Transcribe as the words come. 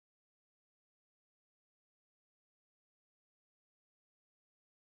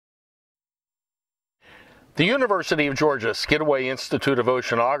The University of Georgia Skidaway Institute of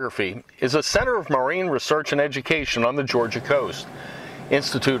Oceanography is a center of marine research and education on the Georgia coast.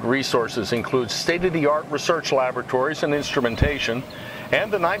 Institute resources include state-of-the-art research laboratories and instrumentation, and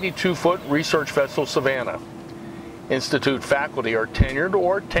the 92-foot Research Vessel Savannah. Institute faculty are tenured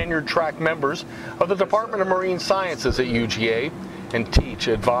or tenure-track members of the Department of Marine Sciences at UGA and teach,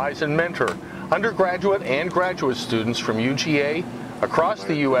 advise, and mentor undergraduate and graduate students from UGA across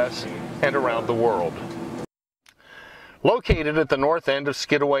the U.S. and around the world. Located at the north end of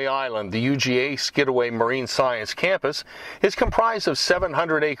Skidaway Island, the UGA Skidaway Marine Science Campus is comprised of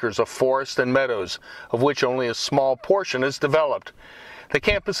 700 acres of forest and meadows, of which only a small portion is developed. The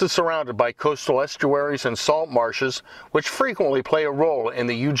campus is surrounded by coastal estuaries and salt marshes, which frequently play a role in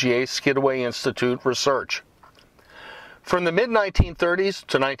the UGA Skidaway Institute research. From the mid-1930s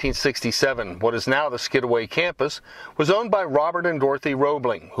to 1967, what is now the Skidaway campus was owned by Robert and Dorothy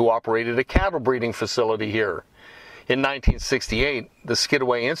Roebling, who operated a cattle breeding facility here. In 1968, the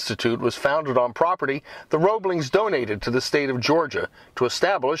Skidaway Institute was founded on property the Roeblings donated to the state of Georgia to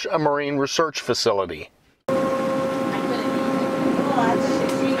establish a marine research facility.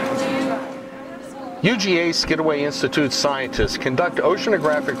 UGA Skidaway Institute scientists conduct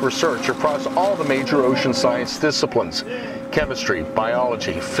oceanographic research across all the major ocean science disciplines: chemistry,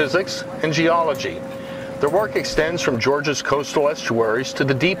 biology, physics, and geology. Their work extends from Georgia's coastal estuaries to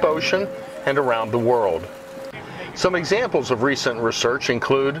the deep ocean and around the world. Some examples of recent research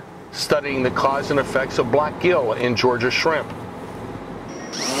include studying the cause and effects of black gill in Georgia shrimp,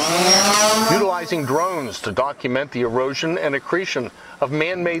 utilizing drones to document the erosion and accretion of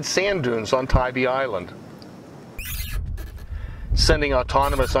man-made sand dunes on Tybee Island, sending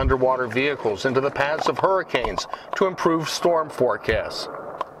autonomous underwater vehicles into the paths of hurricanes to improve storm forecasts,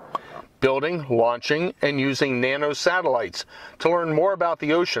 building, launching, and using nano-satellites to learn more about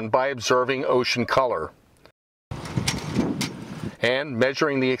the ocean by observing ocean color, and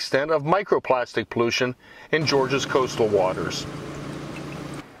measuring the extent of microplastic pollution in Georgia's coastal waters.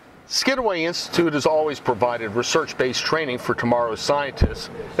 Skidaway Institute has always provided research-based training for tomorrow's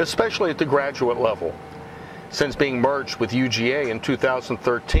scientists, especially at the graduate level. Since being merged with UGA in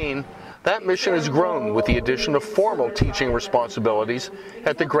 2013, that mission has grown with the addition of formal teaching responsibilities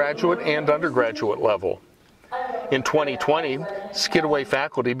at the graduate and undergraduate level. In 2020, Skidaway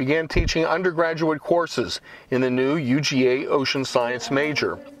faculty began teaching undergraduate courses in the new UGA Ocean Science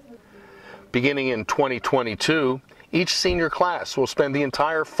major. Beginning in 2022, each senior class will spend the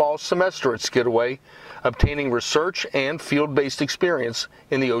entire fall semester at Skidaway, obtaining research and field-based experience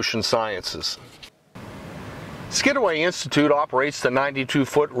in the ocean sciences. Skidaway Institute operates the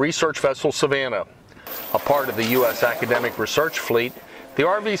 92-foot Research Vessel Savannah. A part of the U.S. academic research fleet, the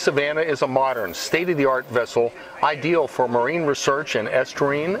RV Savannah is a modern, state-of-the-art vessel ideal for marine research in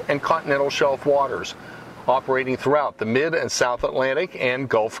estuarine and continental shelf waters, operating throughout the Mid- and South Atlantic and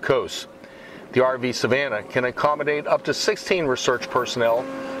Gulf coasts. The RV Savannah can accommodate up to 16 research personnel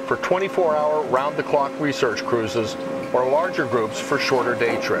for 24-hour round-the-clock research cruises or larger groups for shorter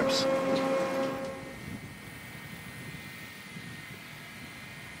day trips.